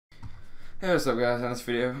Hey, what's up guys? In this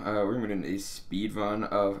video, we're going to be doing a speed run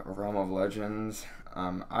of Realm of Legends.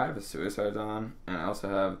 I have a Suicides on, and I also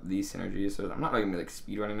have the Synergy, so I'm not really going to be like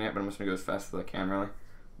speed running it, but I'm just going to go as fast as I can really.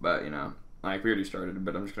 But, you know, like we already started,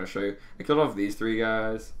 but I'm just going to show you. I killed off these three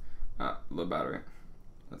guys. Low battery.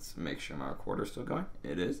 Let's make sure my recorder's still going.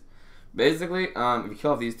 It is. Basically, if you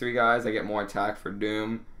kill off these three guys, I get more attack for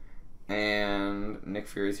Doom, and Nick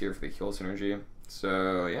Fury's here for the kill Synergy.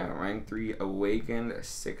 So yeah, rank 3 Awakened,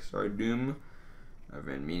 6-star Doom. I've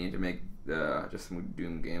been meaning to make just some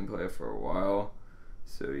Doom gameplay for a while.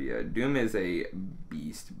 So yeah, Doom is a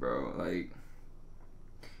beast, bro. Like,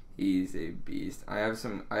 he's a beast. I have a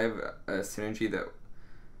Synergy that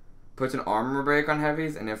puts an armor break on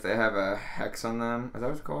heavies, and if they have a hex on them, is that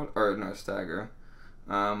what it's called? Or no, stagger.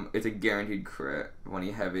 It's a guaranteed crit when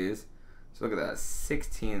he heavies. So look at that,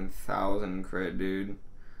 16,000 crit, dude.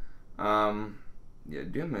 Yeah,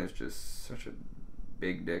 Doom is just such a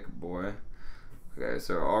big dick boy. Okay,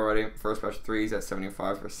 so already, first special 3 is at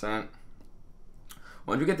 75%.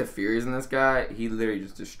 Once you get the Furies in this guy, he literally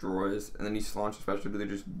just destroys, and then he launches special, they're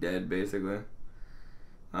just dead, basically.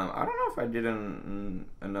 I don't know if I did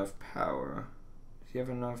enough power. Does he have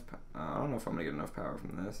enough? I don't know if I'm gonna get enough power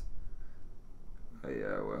from this. Oh,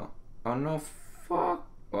 yeah, well. Oh, no, fuck.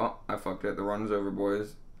 Well, I fucked it. The run's over,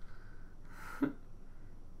 boys.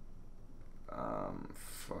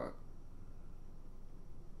 Fuck.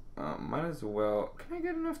 Might as well. Can I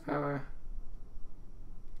get enough power?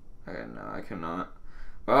 Okay, no, I cannot.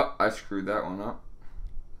 Well, I screwed that one up.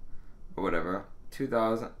 But whatever.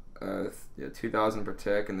 2,000. Yeah, 2,000 per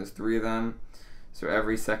tick, and there's 3 of them. So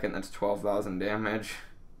every second, that's 12,000 damage.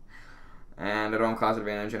 And I don't have class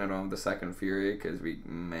advantage, and I don't have the second Fury because we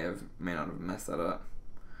may not have messed that up.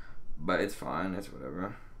 But it's fine. It's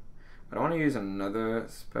whatever. I don't want to use another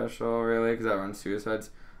special, really, because I run Suicides.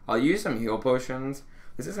 I'll use some heal potions.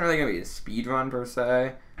 This isn't really going to be a speed run, per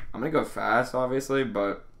se. I'm going to go fast, obviously,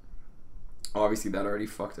 but obviously that already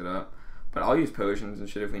fucked it up. But I'll use potions and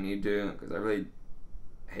shit if we need to, because I really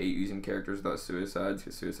hate using characters without Suicides,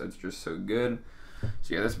 because Suicides are just so good.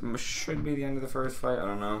 So yeah, this should be the end of the first fight. I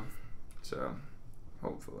don't know. So,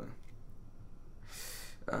 hopefully.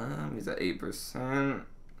 He's at 8%.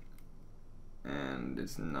 And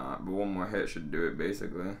it's not, but one more hit should do it,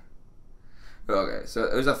 basically. Okay, so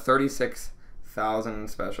it was a 36,000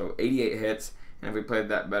 special, 88 hits, and if we played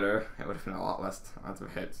that better, it would have been a lot less, lots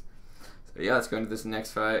of hits. So yeah, let's go into this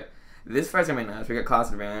next fight. This fight's gonna be nice. We get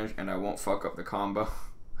class advantage, and I won't fuck up the combo,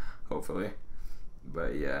 hopefully.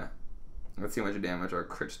 But yeah, let's see how much damage our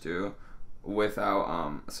crits do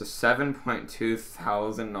without, so 7.2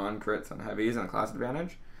 thousand non-crits on heavies and class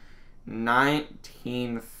advantage.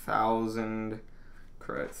 19,000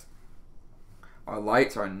 crits. Our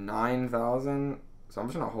lights are 9,000. So I'm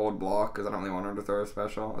just gonna hold block because I don't really want her to throw a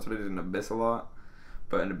special. That's what I did in Abyss a lot.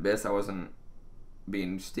 But in Abyss, I wasn't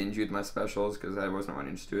being stingy with my specials because I wasn't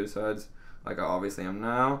running Suicides like I obviously am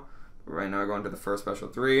now. But right now, we're going to the first special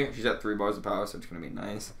 3. She's at 3 bars of power, so it's gonna be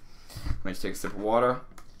nice. Let me just take a sip of water.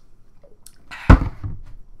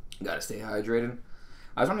 Gotta stay hydrated.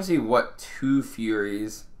 I just want to see what 2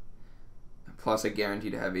 Furies plus a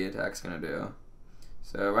guaranteed heavy attack's gonna do.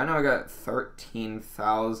 So right now I got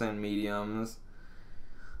 13,000 mediums.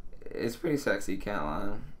 It's pretty sexy, can't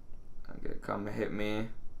lie. Okay, come hit me.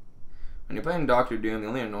 When you're playing Doctor Doom, the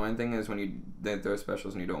only annoying thing is when they throw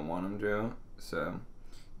specials and you don't want them to. So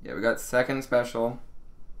yeah, we got second special.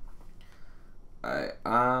 Alright,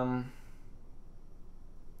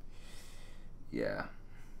 yeah.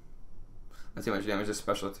 Let's see how much damage this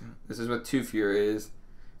special do. This is with 2 Furies.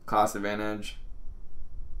 Class advantage,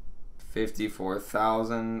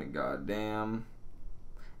 54,000. Goddamn.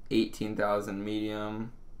 18,000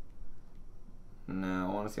 medium. No,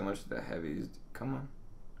 I want to see how much the heavies. Come on.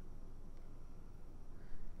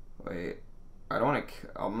 Wait, I don't want to.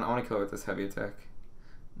 I want to kill her with this heavy attack.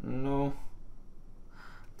 No.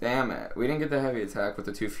 Damn it! We didn't get the heavy attack with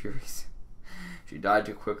the 2 Furies. She died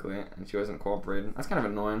too quickly, and she wasn't cooperating. That's kind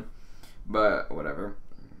of annoying, but whatever.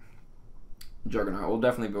 Juggernaut, we'll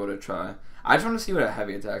definitely be able to try. I just want to see what a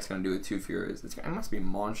heavy attack's going to do with 2 Furies. It must be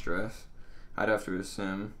monstrous, I'd have to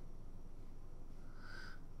assume.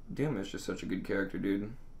 Doom is just such a good character,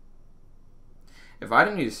 dude. If I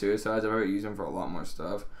didn't use Suicides, I'd already use him for a lot more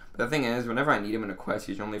stuff. But the thing is, whenever I need him in a quest,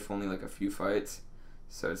 he's only for only like a few fights.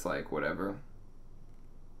 So it's like, whatever.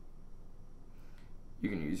 You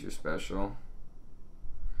can use your special.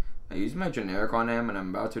 I used my generic on him, and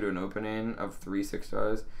I'm about to do an opening of 3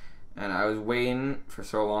 6-stars. And I was waiting for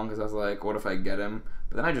so long because I was like, what if I get him?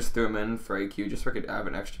 But then I just threw him in for AQ just so I could have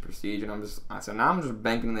an extra prestige. And so now I'm just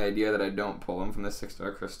banking the idea that I don't pull him from the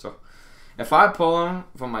 6-star crystal. If I pull him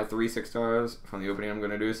from my 3 6-stars from the opening I'm going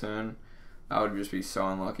to do soon, I would just be so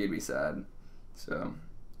unlucky. It'd be sad. So,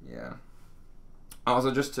 yeah.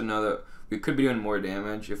 Also, just to know that we could be doing more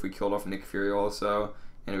damage if we killed off Nick Fury also,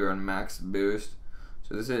 and we were on max boost.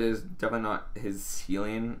 So this is definitely not his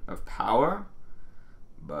ceiling of power,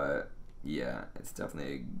 but yeah, it's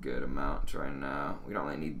definitely a good amount right now. We don't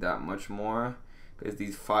really need that much more, because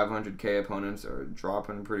these 500k opponents are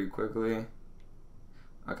dropping pretty quickly.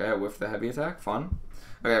 Okay, I whiffed the heavy attack. Fun.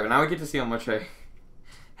 Okay, but now we get to see how much a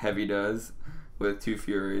heavy does with 2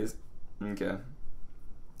 Furies. Okay.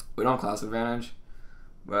 We don't have class advantage,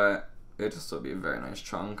 but it'll still be a very nice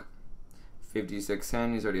chunk.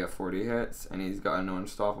 5610, he's already at 40 hits, and he's got no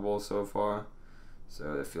unstoppable so far.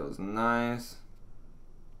 So that feels nice.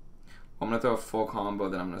 I'm going to throw a full combo,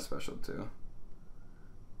 then I'm going to special too.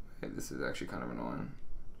 Hey, this is actually kind of annoying.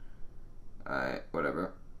 Alright,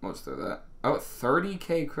 whatever. We'll just throw that. Oh,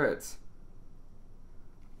 30k crits.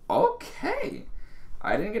 Okay.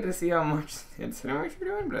 I didn't get to see how much incineration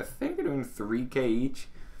you're doing, but I think they're doing 3k each,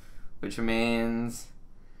 which means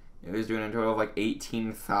it was doing a total of like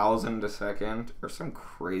 18,000 a second, or some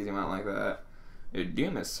crazy amount like that. Dude,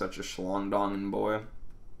 Doom is such a schlong-donging boy.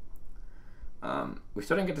 We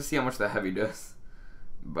still didn't get to see how much the heavy does,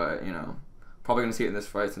 but, you know, probably going to see it in this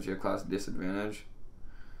fight since you have class disadvantage.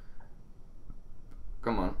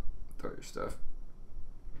 Come on, throw your stuff.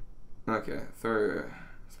 Okay, throw your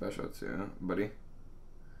special too, buddy.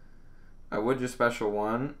 I would just special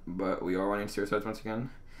 1, but we are running suicides once again,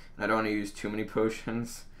 and I don't want to use too many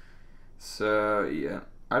potions. So, yeah.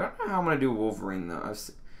 I don't know how I'm going to do Wolverine, though.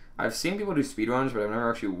 I've seen people do speedruns, but I've never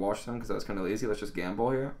actually watched them because I was kind of lazy. Let's just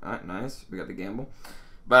gamble here. Alright, nice. We got the gamble.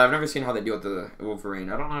 But I've never seen how they deal with the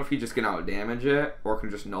Wolverine. I don't know if he just can out-damage it or can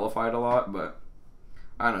just nullify it a lot, but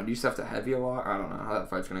I don't know. Do you still have to heavy a lot? I don't know how that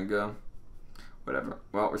fight's going to go. Whatever.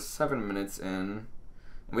 Well, we're 7 minutes in.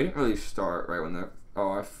 We didn't really start right when the...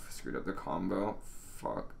 Oh, I screwed up the combo.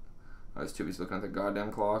 Fuck. I was too busy looking at the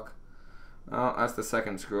goddamn clock. Oh, that's the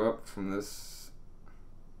second screw up from this.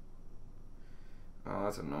 Oh,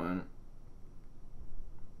 that's annoying.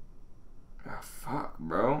 Ah, fuck,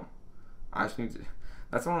 bro. I just need to...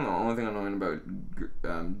 That's the only thing annoying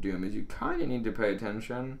about Doom is you kind of need to pay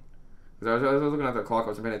attention. Because I was looking at the clock, I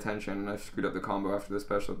wasn't paying attention, and I screwed up the combo after the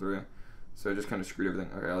special 3. So I just kind of screwed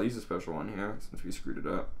everything. Okay, I'll use the special 1 here, since we screwed it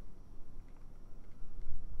up.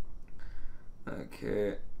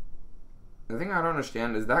 Okay. The thing I don't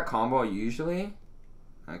understand is that combo usually...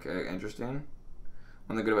 Okay, interesting.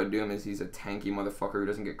 One thing good about Doom is he's a tanky motherfucker who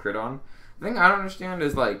doesn't get crit on. The thing I don't understand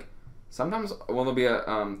is, like, sometimes when there'll be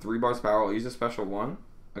a 3 bars power, I'll use a special 1,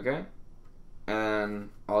 okay? And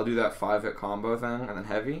I'll do that 5-hit combo thing, and then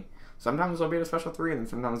heavy. Sometimes I'll be at a special 3, and then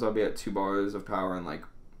sometimes I'll be at 2 bars of power and, like,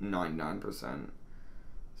 99%.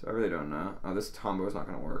 So I really don't know. Oh, this combo is not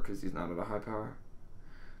going to work because he's not at a high power.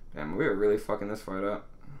 Damn, we were really fucking this fight up.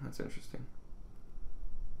 That's interesting.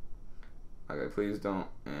 Okay, please don't.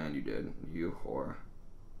 And you did. You whore.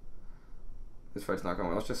 This fight's not going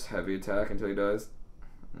well. Let's just heavy attack until he does.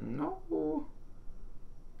 No.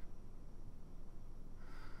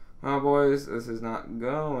 Oh, boys, this is not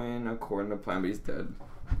going according to plan, but he's dead.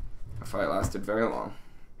 The fight lasted very long.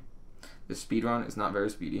 The speed run is not very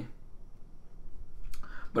speedy.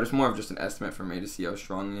 But it's more of just an estimate for me to see how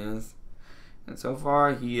strong he is. And so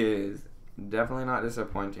far, he is definitely not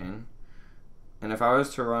disappointing. And if I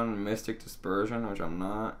was to run Mystic Dispersion, which I'm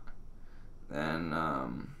not, then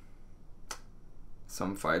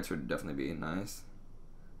some fights would definitely be nice.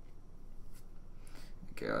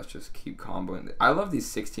 Okay, let's just keep comboing. I love these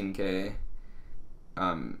 16k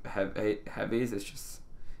heavies. It's just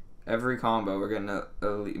every combo we're getting a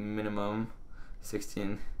minimum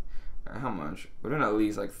 16. How much? We're doing at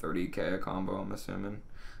least like 30k a combo, I'm assuming.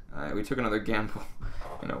 Alright, we took another gamble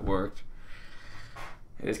and it worked.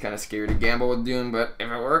 It is kind of scary to gamble with Doom, but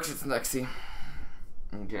if it works, it's Lexi.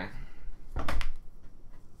 Okay.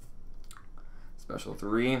 Special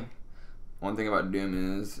 3. One thing about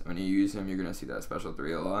Doom is when you use him, you're going to see that special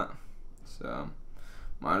 3 a lot. So,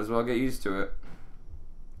 might as well get used to it.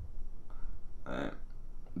 Alright.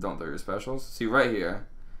 Don't throw your specials. See, right here,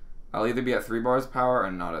 I'll either be at 3 bars power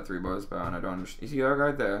or not at 3 bars power, and I don't understand. You see that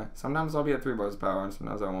right there? Sometimes I'll be at 3 bars power, and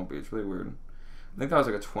sometimes I won't be. It's really weird. I think that was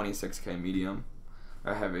like a 26k medium,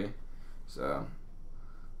 or heavy. So,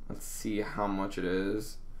 let's see how much it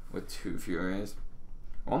is with 2 Furies.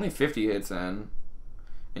 Only 50 hits in,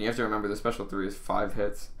 and you have to remember the special 3 is 5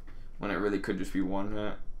 hits, when it really could just be 1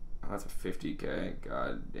 hit. Oh, that's a 50k.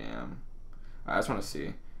 God damn. I just want to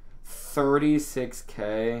see.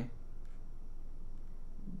 36k.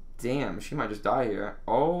 Damn, she might just die here.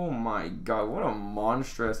 Oh my god, what a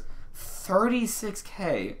monstrous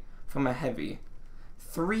 36k from a heavy.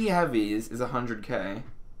 3 heavies is 100k.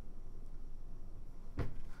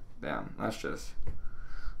 Damn, that's just...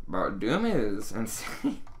 Bro, Doom is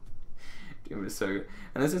insane. Doom is so good.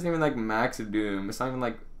 And this isn't even like max Doom. It's not even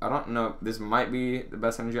like... I don't know. This might be the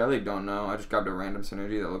best synergy. I really don't know. I just grabbed a random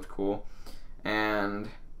synergy that looked cool. And...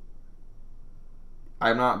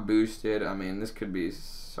 I'm not boosted. I mean, this could be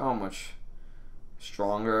so much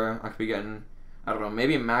stronger. I could be getting... I don't know.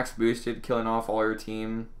 Maybe max boosted, killing off all your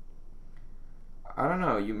team. I don't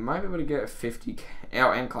know. You might be able to get 50k.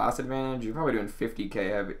 Oh, and class advantage. You're probably doing 50k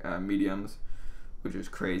heavy, mediums, which is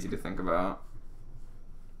crazy to think about.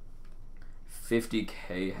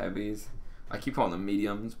 50k heavies. I keep calling them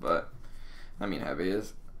mediums, but I mean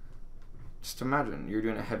heavies. Just imagine you're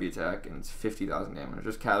doing a heavy attack and it's 50,000 damage,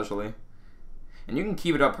 just casually. And you can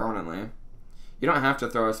keep it up permanently. You don't have to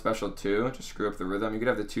throw a special 2 to screw up the rhythm. You could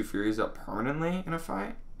have the 2 Furies up permanently in a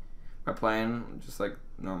fight by playing just like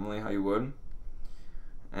normally how you would.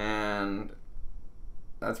 And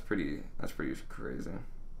that's pretty crazy.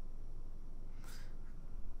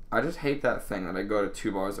 I just hate that thing that I go to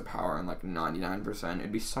 2 bars of power and like 99%.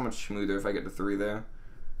 It'd be so much smoother if I get to 3 there.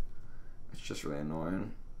 It's just really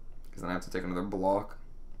annoying. Because then I have to take another block.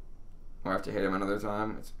 Or I have to hit him another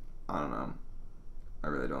time. I don't know. I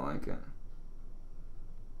really don't like it.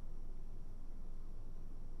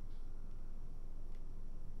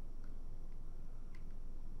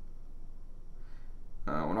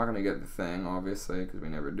 We're not going to get the thing, obviously, because we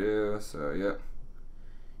never do. So, yep.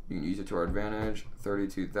 You can use it to our advantage.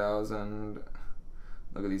 32,000.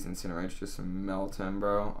 Look at these incinerates just melt him,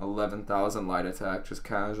 bro. 11,000 light attack, just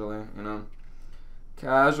casually, you know.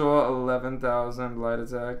 Casual 11,000 light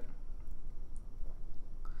attack.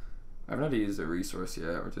 I haven't had to use the resource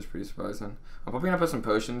yet, which is pretty surprising. I'm probably going to put some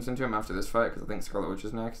potions into him after this fight, because I think Scarlet Witch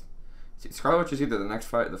is next. See, Scarlet Witch is either the next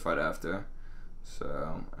fight or the fight after.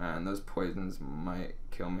 So, and those poisons might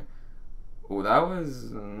kill me. Oh, that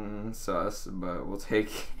was sus, but we'll take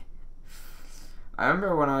it. I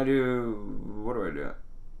remember when I do... What do I do?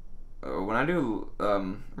 When I do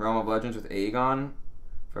Realm of Legends with Aegon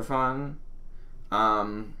for fun,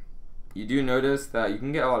 you do notice that you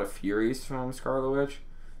can get a lot of Furies from Scarlet Witch.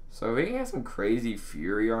 So we can get some crazy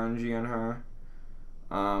Fury RNG in her.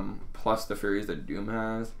 Plus the Furies that Doom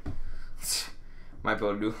has. Might be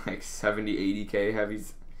able to do like 70, 80k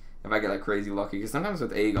heavies if I get like crazy lucky. Because sometimes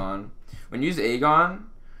with Aegon, when you use Aegon,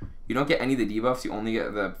 you don't get any of the debuffs. You only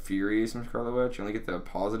get the Furies from Scarlet Witch. You only get the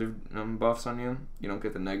positive buffs on you. You don't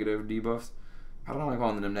get the negative debuffs. I don't know why I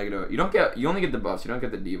call them negative. You only get the buffs. You don't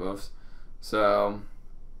get the debuffs. So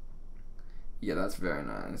yeah, that's very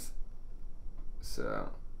nice. So,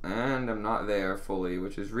 and I'm not there fully,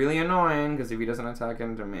 which is really annoying because if he doesn't attack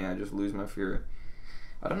into me, I just lose my Fury.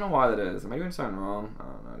 I don't know why that is. Am I doing something wrong? I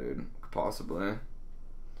don't know, dude. Possibly.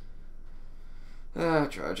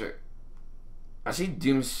 Tragic. I see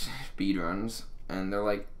Doom speedruns, and they're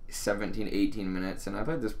like 17, 18 minutes, and I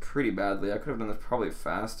played this pretty badly. I could have done this probably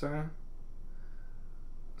faster.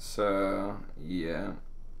 So, yeah.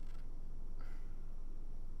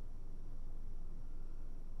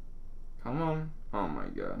 Come on. Oh my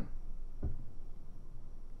god.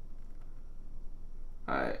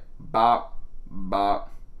 Alright. Bop. Bop.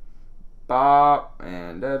 Bop.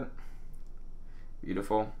 And dead.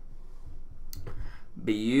 Beautiful.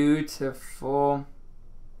 Beautiful.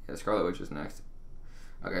 Yeah, Scarlet Witch is next.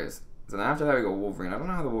 Okay, so then after that we go Wolverine. I don't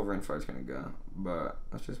know how the Wolverine fight's gonna go, but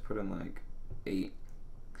let's just put in like 8.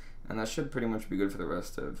 And that should pretty much be good for the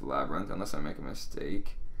rest of Labyrinth, unless I make a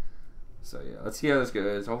mistake. So yeah, let's see how this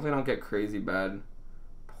goes. Hopefully I don't get crazy bad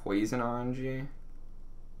poison RNG.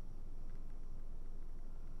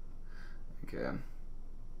 Okay.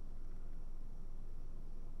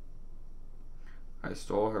 I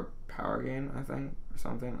stole her power gain, I think, or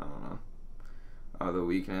something. I don't know. Oh, the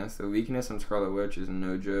weakness. The weakness on Scarlet Witch is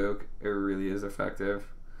no joke. It really is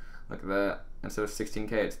effective. Look at that. Instead of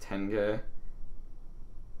 16k, it's 10k.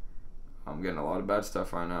 I'm getting a lot of bad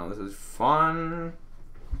stuff right now. This is fun.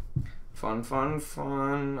 Fun, fun,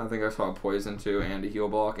 fun. I think I saw a poison too, and a heal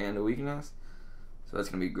block, and a weakness. So that's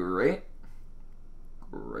going to be great.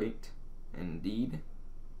 Great. Indeed.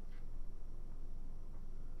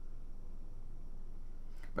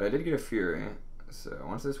 But I did get a Fury, so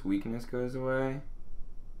once this weakness goes away,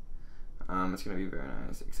 it's going to be very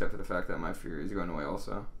nice, except for the fact that my Fury is going away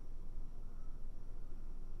also.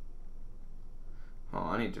 Oh,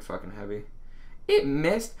 I need to fucking heavy. It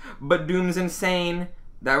missed, but Doom's insane.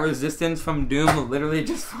 That resistance from Doom literally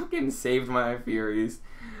just fucking saved my Furies.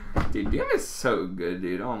 Dude, Doom is so good,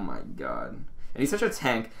 dude. Oh my god. And he's such a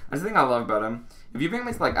tank. That's the thing I love about him. If you bring him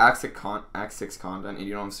into like Act 6 content and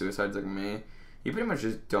you don't have suicides like me, you pretty much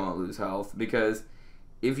just don't lose health. Because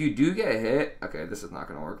if you do get hit, okay, this is not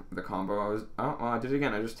gonna work. The combo well, I did it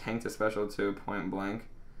again. I just tanked a special 2 point blank.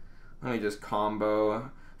 Let me just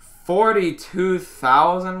combo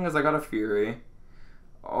 42,000 because I got a Fury.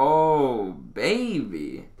 Oh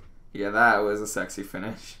baby, yeah, that was a sexy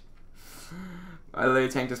finish. I literally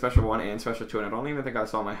tanked a special 1 and special 2, and I don't even think I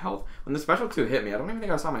saw my health. When the special 2 hit me, I don't even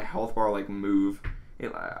think I saw my health bar, like, move.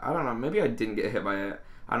 I don't know, maybe I didn't get hit by it.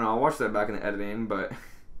 I don't know, I'll watch that back in the editing, but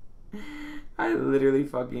I literally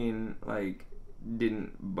fucking, like,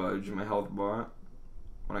 didn't budge my health bar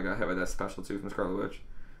when I got hit by that special 2 from Scarlet Witch.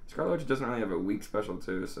 Scarlet Witch doesn't really have a weak special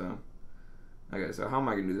 2, so... Okay, so how am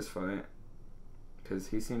I gonna do this fight? Because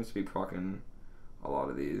he seems to be proccing a lot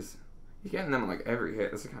of these. He's getting them, like, every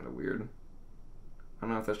hit. This is kind of weird. I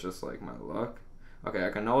don't know if that's just, like, my luck. Okay, I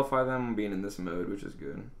can nullify them being in this mode, which is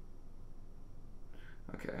good.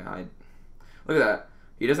 Okay, look at that.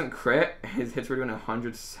 He doesn't crit. His hits were doing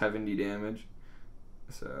 170 damage.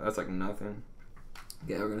 So, that's, like, nothing.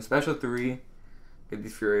 Okay, we're going to special 3. Get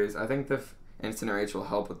these Furies. I think the Incinerate will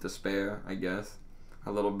help with Despair, I guess.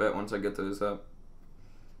 A little bit once I get those up.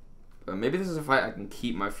 But maybe this is a fight I can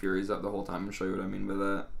keep my Furies up the whole time and show you what I mean by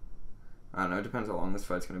that. I don't know. It depends how long this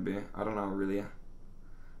fight's going to be. I don't know, really.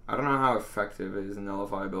 I don't know how effective his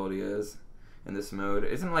nullify ability is in this mode.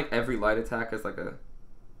 Isn't like every light attack has like a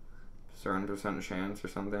certain % chance or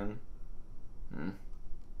something?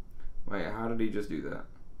 Wait, how did he just do that?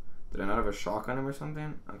 Did I not have a shock on him or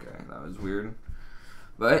something? Okay, that was weird.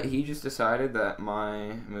 But he just decided that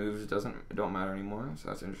my moves don't matter anymore, so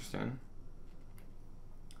that's interesting.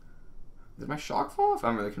 Did my shock fall off?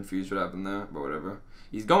 I'm really confused what happened there, but whatever.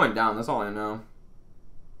 He's going down, that's all I know.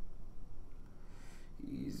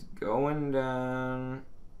 He's going down.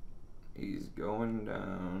 He's going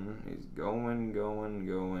down. He's going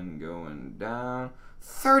down.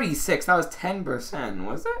 36. That was 10%.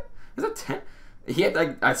 Was it? Is it 10? He had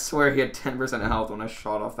like, I swear he had 10% health when I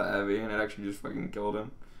shot off that heavy, and it actually just fucking killed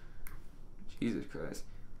him. Jesus Christ.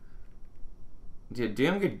 Dude,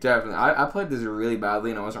 Doom could definitely. I played this really badly,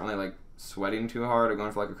 and I wasn't really like sweating too hard or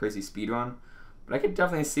going for like a crazy speed run, but I could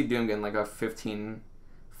definitely see Doom getting like a 15,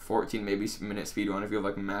 14 maybe minute speed run if you have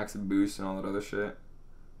like max boost and all that other shit.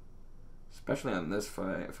 Especially on this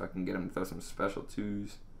fight, if I can get him to throw some special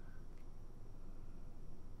 2s.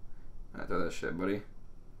 Alright, throw that shit, buddy.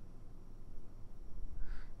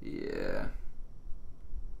 Yeah.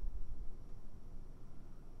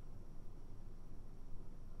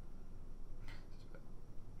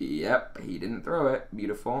 Yep, he didn't throw it.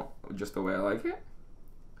 Beautiful. Just the way I like it.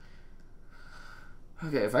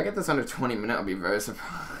 Okay, if I get this under 20 minutes, I'll be very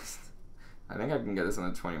surprised. I think I can get this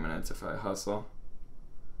under 20 minutes if I hustle.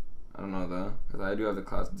 I don't know though, because I do have the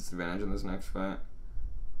class disadvantage in this next fight.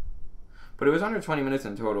 But it was under 20 minutes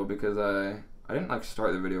in total because I didn't like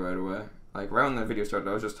start the video right away. Like right when the video started,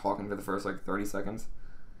 I was just talking for the first like 30 seconds.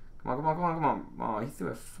 Come on, come on, come on, come on. Oh, he threw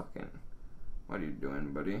a fucking... What are you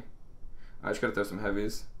doing, buddy? I just gotta throw some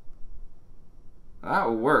heavies. That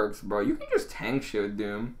works, bro. You can just tank shit with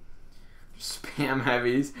Doom. Just spam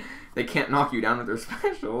heavies. They can't knock you down with their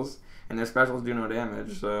specials. And their specials do no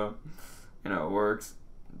damage, so... You know, it works.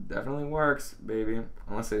 Definitely works, baby.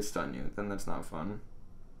 Unless they stun you, then that's not fun.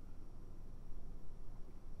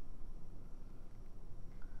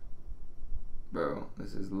 Bro,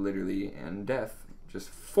 this is literally and death. Just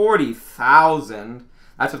 40,000.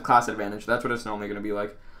 That's with class advantage. That's what it's normally going to be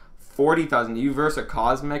like. 40,000. You verse a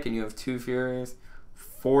Cosmic and you have 2 Furies.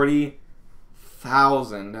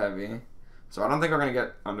 40,000 heavy. So I don't think we're going to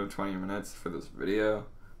get under 20 minutes for this video.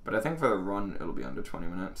 But I think for the run, it'll be under 20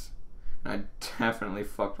 minutes. And I definitely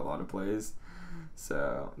fucked a lot of plays.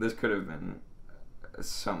 So this could have been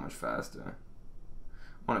so much faster.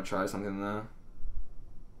 I want to try something though.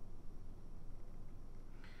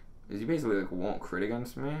 Is he basically like won't crit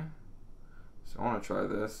against me? So I want to try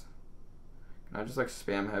this. Can I just like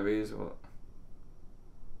spam heavies? Well,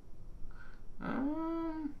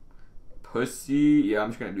 pussy. Yeah,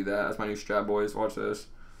 I'm just gonna do that. That's my new strat, boys. Watch this.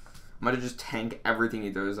 I'm gonna just tank everything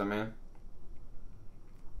he throws at me.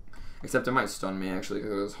 Except it might stun me actually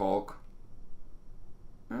because of this Hulk.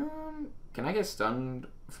 Can I get stunned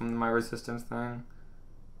from my resistance thing?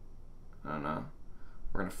 I don't know.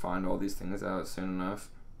 We're gonna find all these things out soon enough.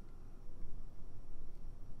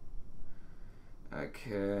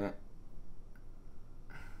 Okay.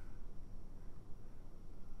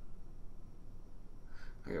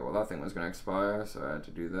 Okay, well that thing was gonna expire, so I had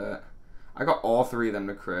to do that. I got all 3 of them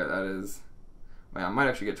to crit, that is... Wait, I might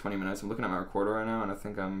actually get 20 minutes. I'm looking at my recorder right now, and I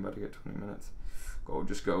think I'm about to get 20 minutes. Go,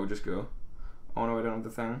 just go, just go. Oh no, I don't have the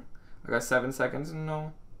thing. I got 7 seconds.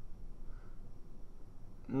 No.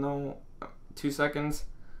 No. 2 seconds.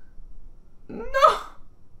 No!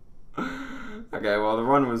 Okay, well, the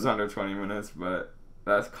run was under 20 minutes, but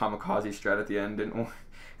that kamikaze strat at the end didn't work.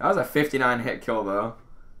 That was a 59 hit kill, though.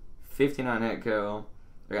 59 hit kill.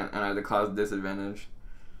 Again, and I had the cloud's disadvantage.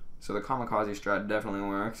 So the kamikaze strat definitely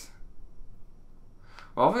works.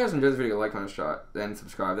 Well, if you guys enjoyed this video, like, comment, shot, and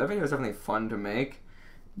subscribe. That video is definitely fun to make.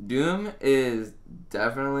 Doom is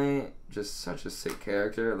definitely just such a sick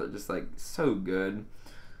character. Just, like, so good.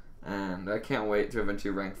 And I can't wait to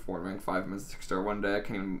eventually rank 4 and rank 5 Mystic Star one day.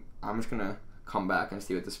 I'm just going to come back and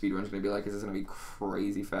see what the speedrun's going to be like. Is this going to be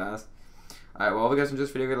crazy fast? Alright, well, if you guys enjoyed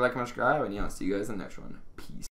this video, like, comment, subscribe, and yeah, I'll see you guys in the next one.